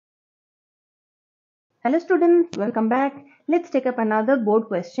Hello students, welcome back. Let's take up another board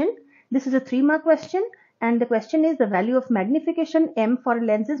question. This is a 3-mark question and the question is the value of magnification m for a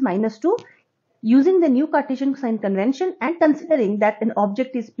lens is -2 using the new Cartesian sign convention and considering that an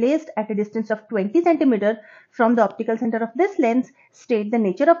object is placed at a distance of 20 cm from the optical center of this lens. State the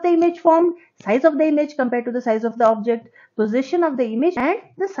nature of the image formed, size of the image compared to the size of the object, position of the image and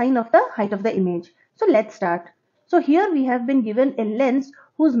the sign of the height of the image. So let's start. So here we have been given a lens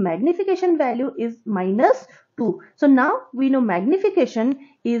whose magnification value is -2. So now we know magnification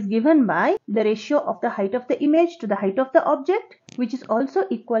is given by the ratio of the height of the image to the height of the object, which is also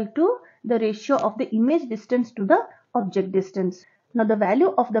equal to the ratio of the image distance to the object distance. Now the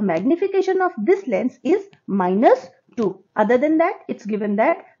value of the magnification of this lens is -2. Other than that, it's given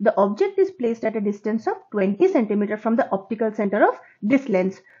that the object is placed at a distance of 20 cm from the optical center of this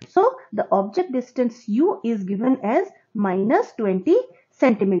lens. So the object distance u is given as -20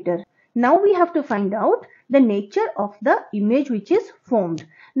 cm. Now we have to find out the nature of the image which is formed.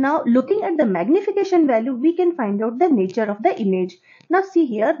 Now looking at the magnification value, we can find out the nature of the image. Now see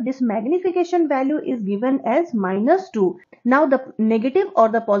here, this magnification value is given as -2. Now the negative or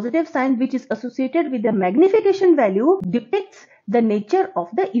the positive sign which is associated with the magnification value depicts the nature of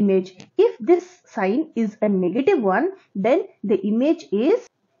the image. If this sign is a negative one, then the image is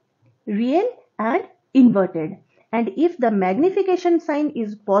real and inverted. And if the magnification sign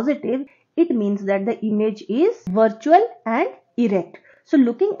is positive, it means that the image is virtual and erect. So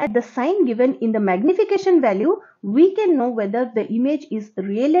looking at the sign given in the magnification value, we can know whether the image is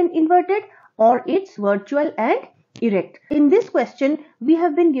real and inverted or it's virtual and erect. In this question, we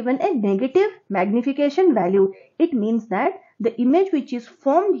have been given a negative magnification value. It means that the image which is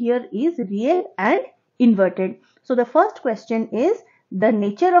formed here is real and inverted. So the first question is the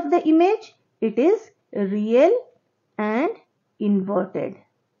nature of the image. It is real and inverted.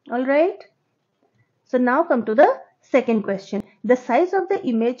 All right. So now come to the second question. The size of the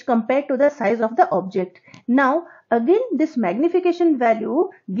image compared to the size of the object. Now again this magnification value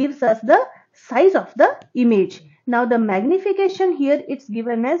gives us the size of the image. Now the magnification here it's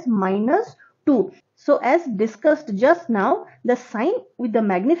given as -2. So as discussed just now, the sign with the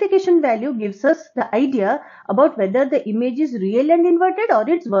magnification value gives us the idea about whether the image is real and inverted or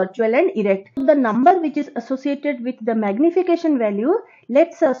it's virtual and erect. So the number which is associated with the magnification value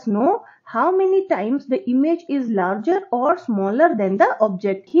lets us know how many times the image is larger or smaller than the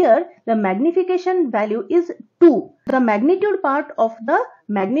object. Here the magnification value is 2. The magnitude part of the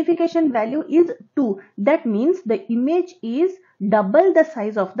magnification value is 2. That means the image is double the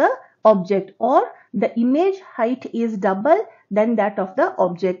size of the object, or the image height is double than that of the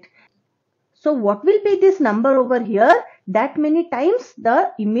object. So what will be this number over here? That many times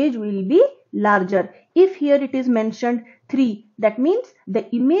the image will be larger. If here it is mentioned 3, that means the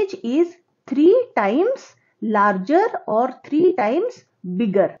image is 3 times larger or 3 times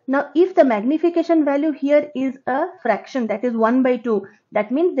bigger. Now if the magnification value here is a fraction, that is 1/2,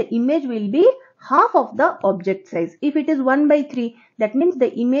 that means the image will be half of the object size. If it is 1/3, that means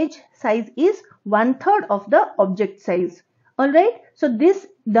the image size is 1/3 of the object size. Alright, so this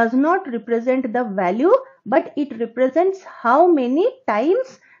does not represent the value, but it represents how many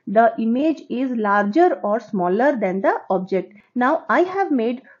times the image is larger or smaller than the object. Now I have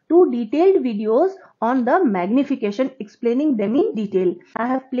made 2 detailed videos on the magnification, explaining them in detail. I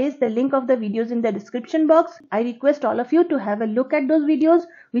have placed the link of the videos in the description box. I request all of you to have a look at those videos,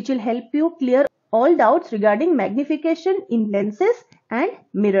 which will help you clear all doubts regarding magnification in lenses and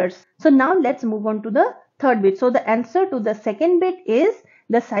mirrors. So now let's move on to the third bit. So the answer to the second bit is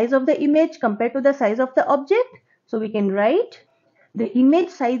the size of the image compared to the size of the object. So we can write the image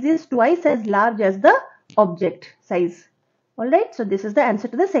size is twice as large as the object size. Alright, so this is the answer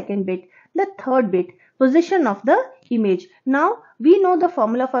to the second bit. The third bit, position of the image. Now we know the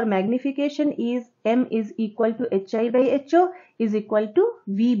formula for magnification is m is equal to hi/ho is equal to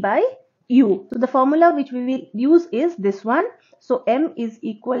v by u. So the formula which we will use is this one. So m is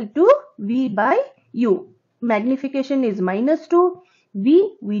equal to v by u. Magnification is -2. V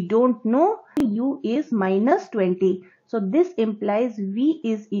we don't know. U is -20. So this implies v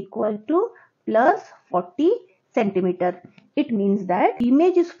is equal to plus 40 centimeter. It means that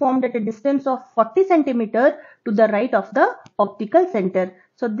image is formed at a distance of 40 centimeter to the right of the optical center.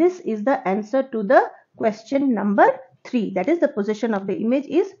 So this is the answer to the question number 3. That is the position of the image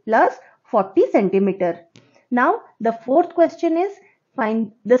is plus 40 centimeter. Now the fourth question is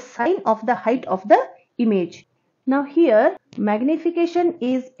find the sign of the height of the image. Now here magnification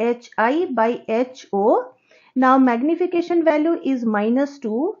is hi/ho. Now magnification value is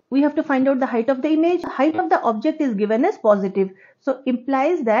 -2. We have to find out the height of the image. Height of the object is given as positive. So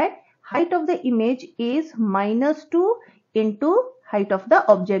implies that height of the image is -2 into height of the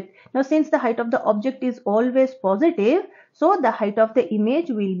object. Now since the height of the object is always positive, so the height of the image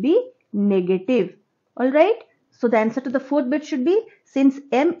will be negative. Alright, so the answer to the fourth bit should be, since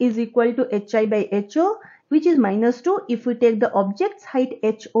m is equal to hi by ho, which is -2, if we take the object's height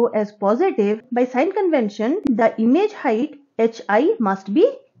ho as positive, by sign convention, the image height hi must be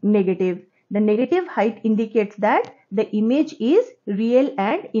negative. The negative height indicates that the image is real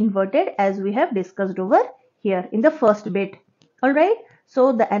and inverted, as we have discussed over here in the first bit. Alright,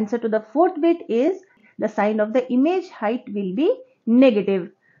 so the answer to the fourth bit is the sign of the image height will be negative.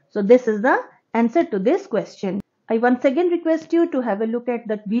 So this is the answer to this question. I once again request you to have a look at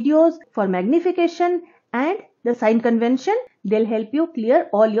the videos for magnification and the sign convention. They'll help you clear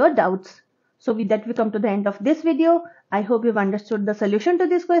all your doubts. So with that we come to the end of this video. I hope you've understood the solution to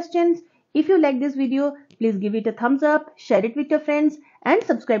these questions. If you like this video, please give it a thumbs up, share it with your friends and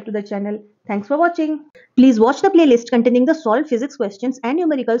subscribe to the channel. Thanks for watching. Please watch the playlist containing the solved physics questions and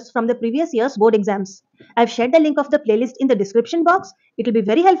numericals from the previous year's board exams. I've shared the link of the playlist in the description box. It will be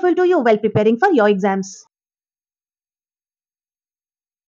very helpful to you while preparing for your exams.